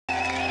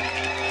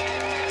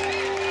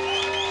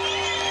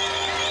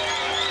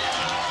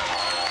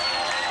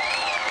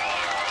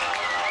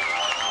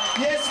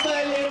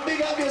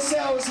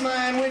yourselves,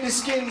 man. We're the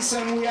Skints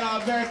and we are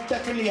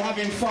definitely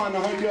having fun. I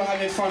hope you're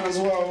having fun as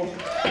well.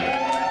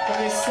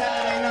 But it's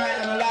Saturday night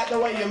and I like the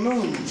way you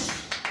move.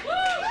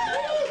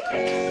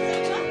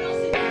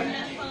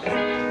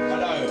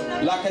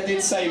 Hello. Like I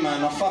did say,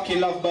 man, I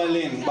fucking love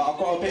Berlin, but I've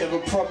got a bit of a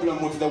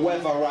problem with the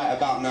weather right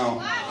about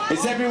now.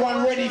 Is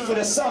everyone ready for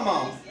the summer?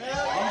 I'm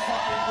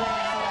fucking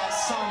ready for that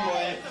sun,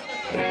 boy.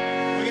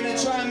 We're gonna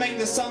try and make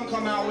the sun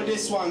come out with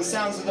this one,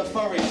 Sounds of the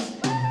Forest.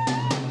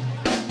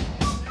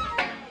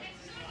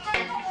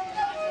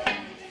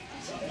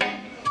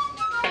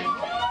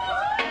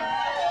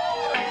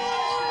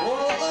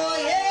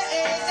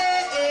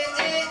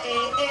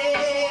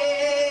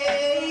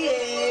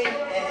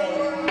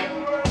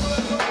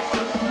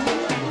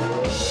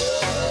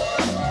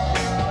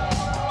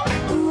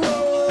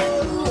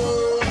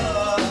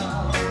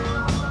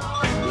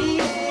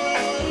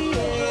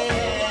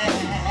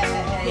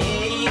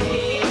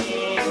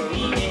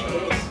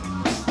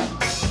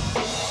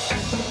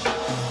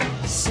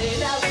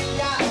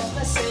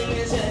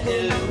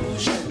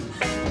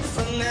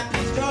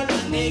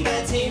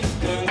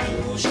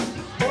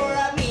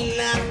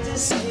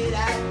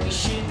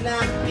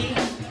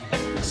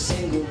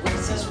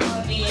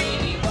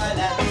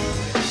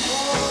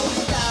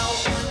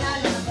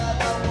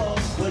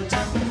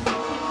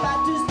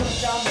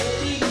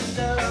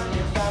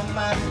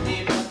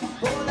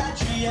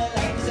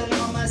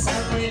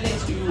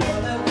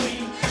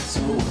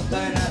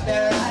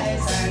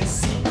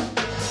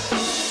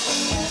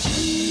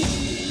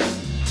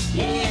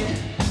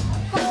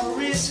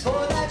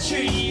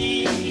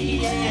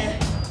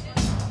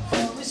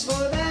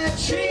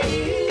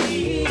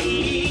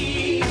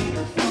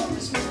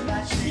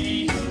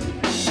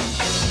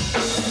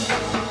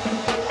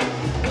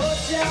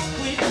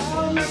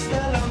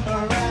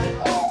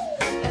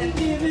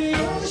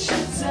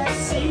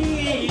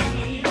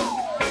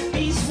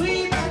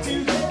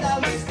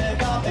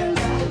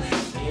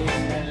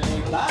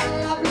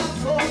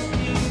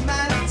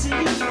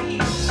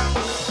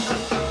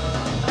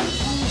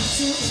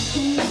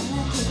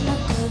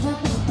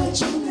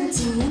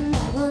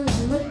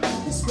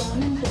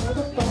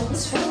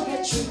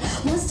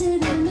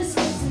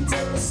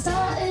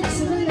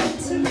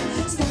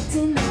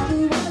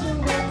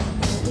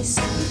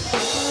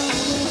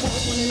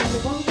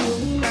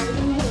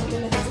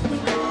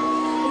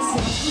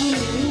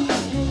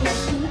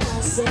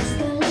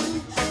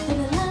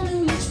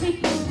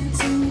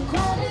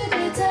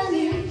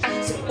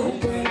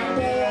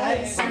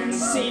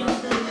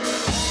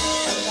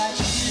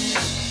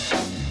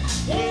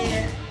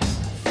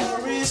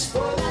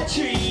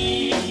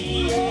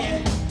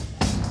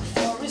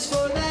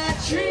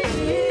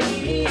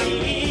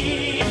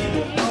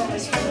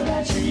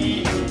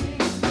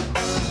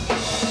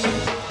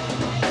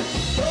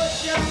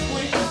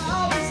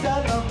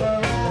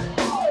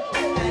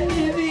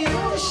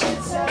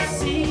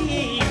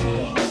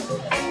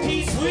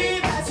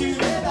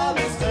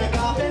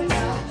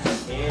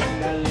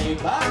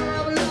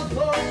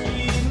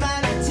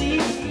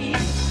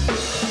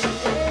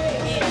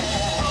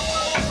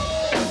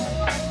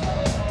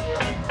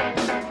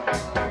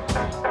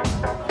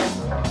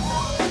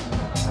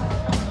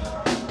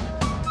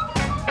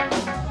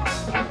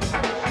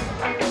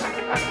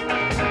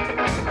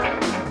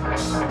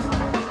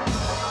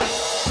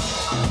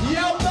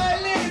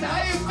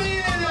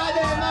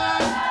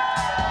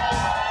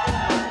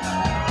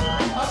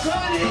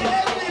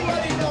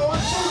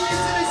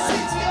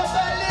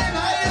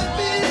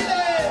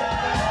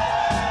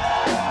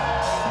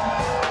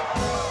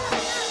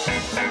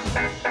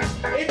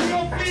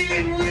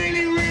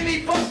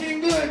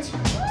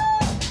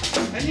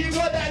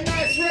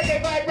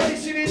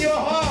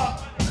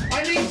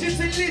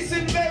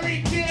 Listen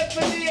very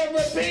carefully and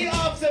repeat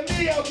after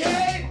me,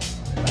 okay?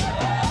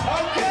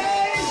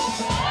 Okay?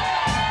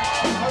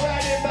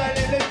 Alright then, man,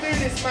 let's do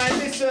this, man.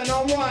 Listen,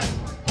 on one.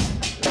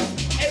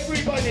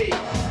 Everybody.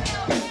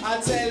 I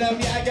tell them,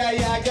 yaga,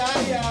 yaga,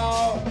 yo.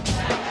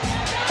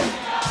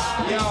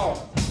 Yo,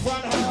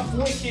 front half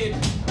wicked.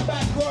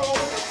 Back row,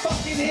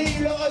 fucking hear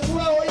you lot as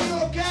well. Are you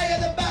okay at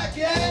the back,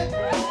 yeah?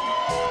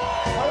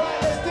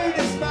 Alright, let's do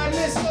this, man.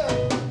 Listen.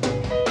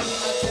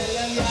 I tell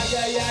them,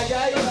 yaga,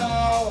 yaga, yo.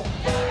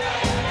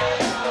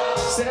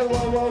 Say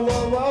whoa, whoa,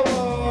 whoa, whoa,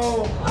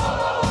 whoa.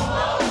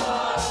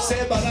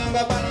 Say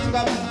balanga,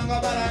 balanga, balanga,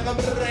 balanga,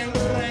 bring,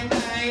 bring,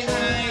 ay,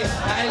 ay.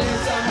 I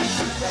listen.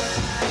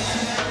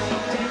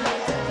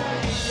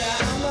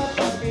 If you're a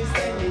puppies,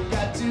 then you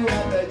got to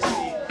have a G.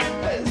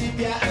 Cause if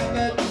you're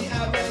a B, I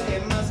bet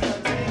it must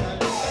contain a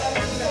B.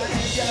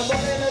 If you're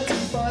born in a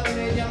teapot,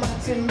 then you're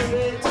matching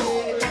pretty.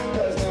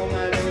 Cause no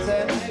man is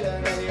an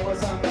island, and you want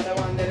some other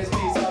one that is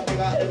peace up. You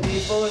got the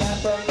people that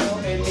don't know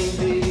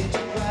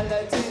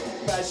individuality.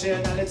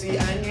 Rationality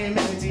and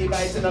humility,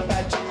 biting up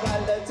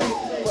actuality.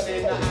 Well,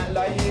 it's not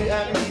like you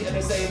and me are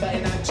the same, but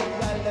in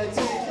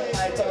actuality,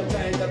 I don't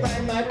try to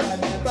find my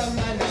partner from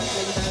my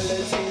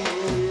nationality.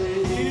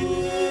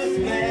 Youth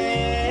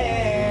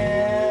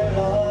man,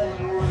 Lord,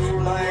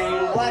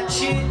 mind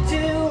what you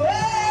do,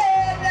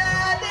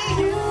 the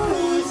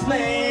youth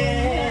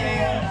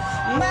man.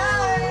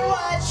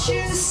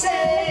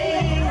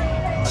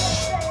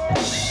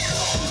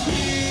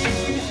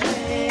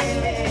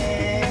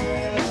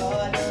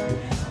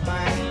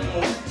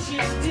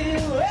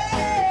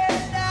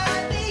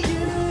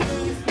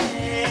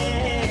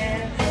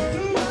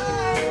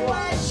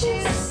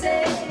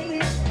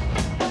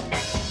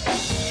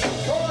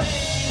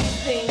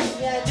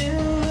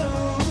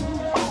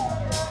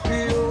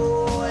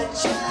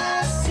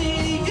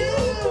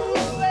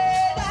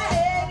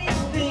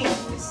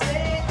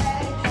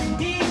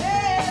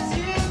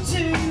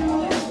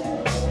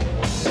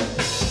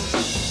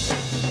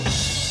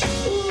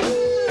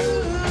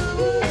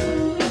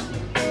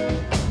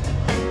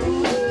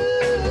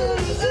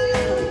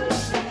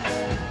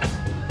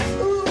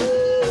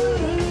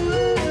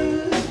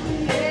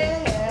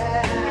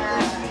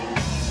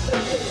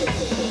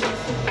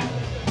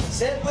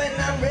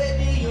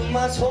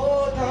 must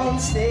hold on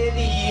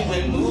steady.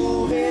 We're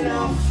moving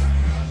off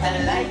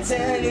and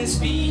lightening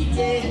speed,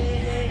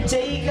 yeah.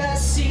 Take a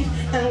seat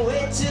and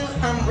wait till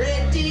I'm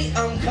ready.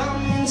 I'm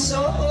coming,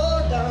 so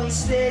hold on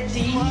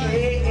steady,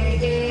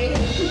 yeah.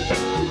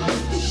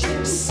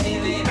 Ship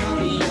sailing on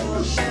the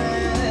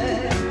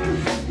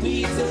ocean,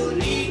 we don't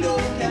need no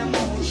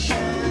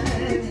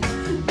commotion.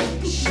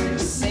 Ship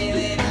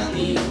sailing on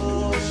the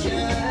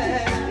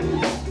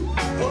ocean,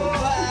 oh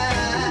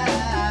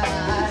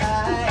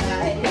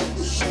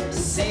ship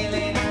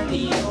sailing on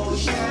the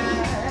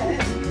ocean,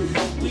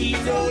 we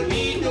don't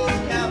need no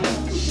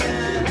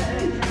commotion.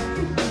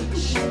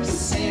 Ship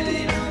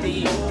sailing on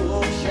the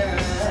ocean.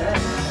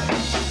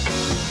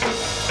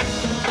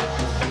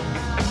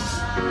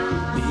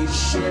 Big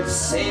ship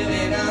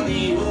sailing on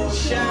the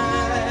ocean,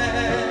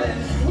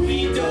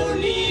 we don't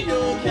need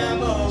no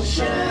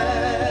commotion.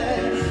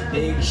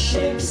 Big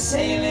ship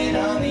sailing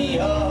on the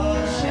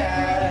ocean.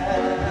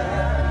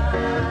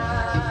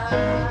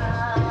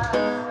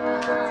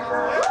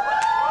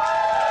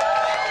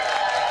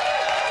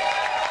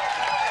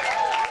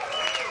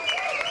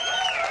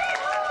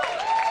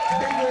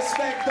 Big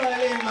respect,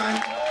 Berlin,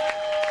 man.